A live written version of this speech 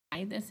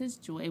Hi, this is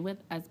Joy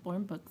with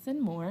Usborne Books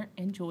and More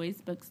and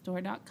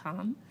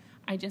joysbookstore.com.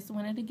 I just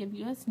wanted to give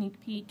you a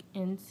sneak peek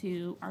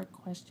into our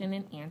question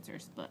and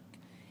answers book.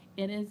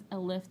 It is a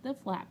Lift the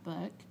Flat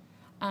book.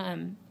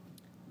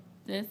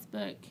 This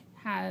book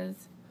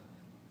has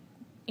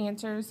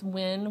answers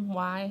when,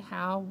 why,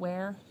 how,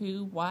 where,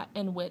 who, what,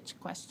 and which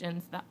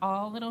questions that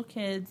all little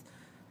kids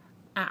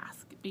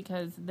ask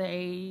because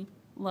they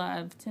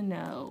love to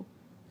know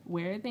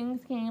where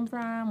things came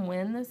from,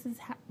 when this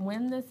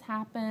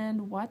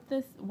happened, what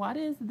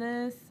is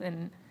this,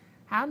 and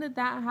how did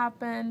that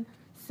happen.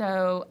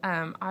 So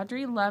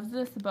Audrey loves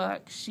this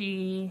book.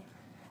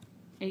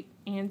 It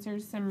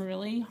answers some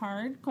really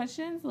hard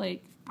questions,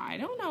 like I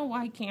don't know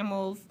why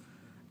camels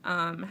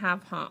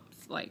have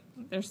humps. Like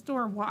they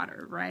store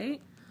water, right?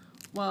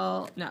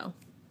 Well, no,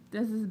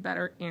 this is a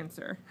better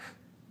answer.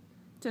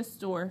 To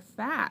store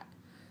fat.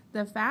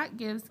 The fat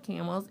gives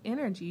camels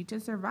energy to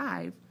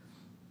survive.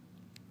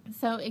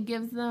 So it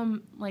gives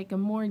them like a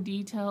more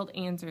detailed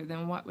answer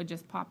than what would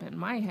just pop in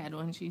my head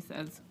when she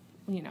says,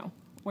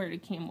 why do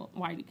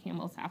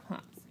camels have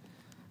humps?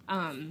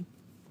 And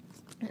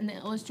the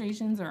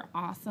illustrations are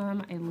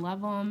awesome. I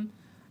love them.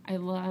 I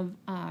love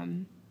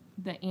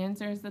the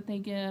answers that they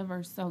give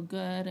are so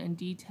good and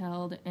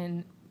detailed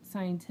and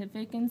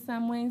scientific in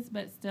some ways,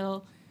 but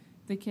still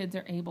the kids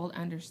are able to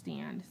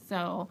understand.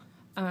 So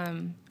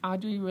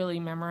Audrey really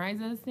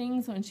memorizes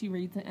things when she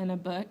reads it in a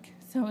book.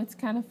 So it's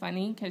kind of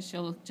funny because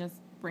she'll just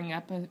bring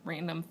up a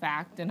random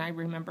fact, and I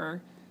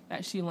remember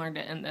that she learned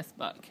it in this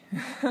book.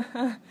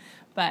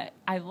 But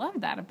I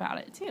love that about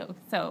it, too.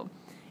 So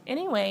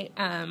anyway,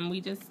 we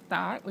just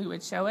thought we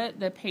would show it.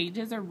 The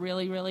pages are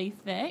really, really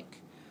thick.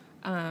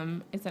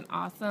 It's an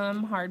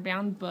awesome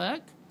hardbound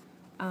book.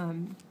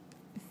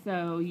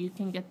 So you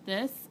can get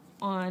this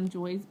on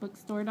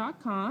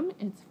joysbookstore.com.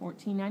 It's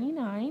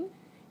 $14.99,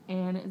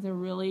 and it's a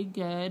really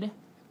good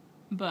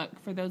book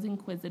for those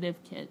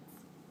inquisitive kids.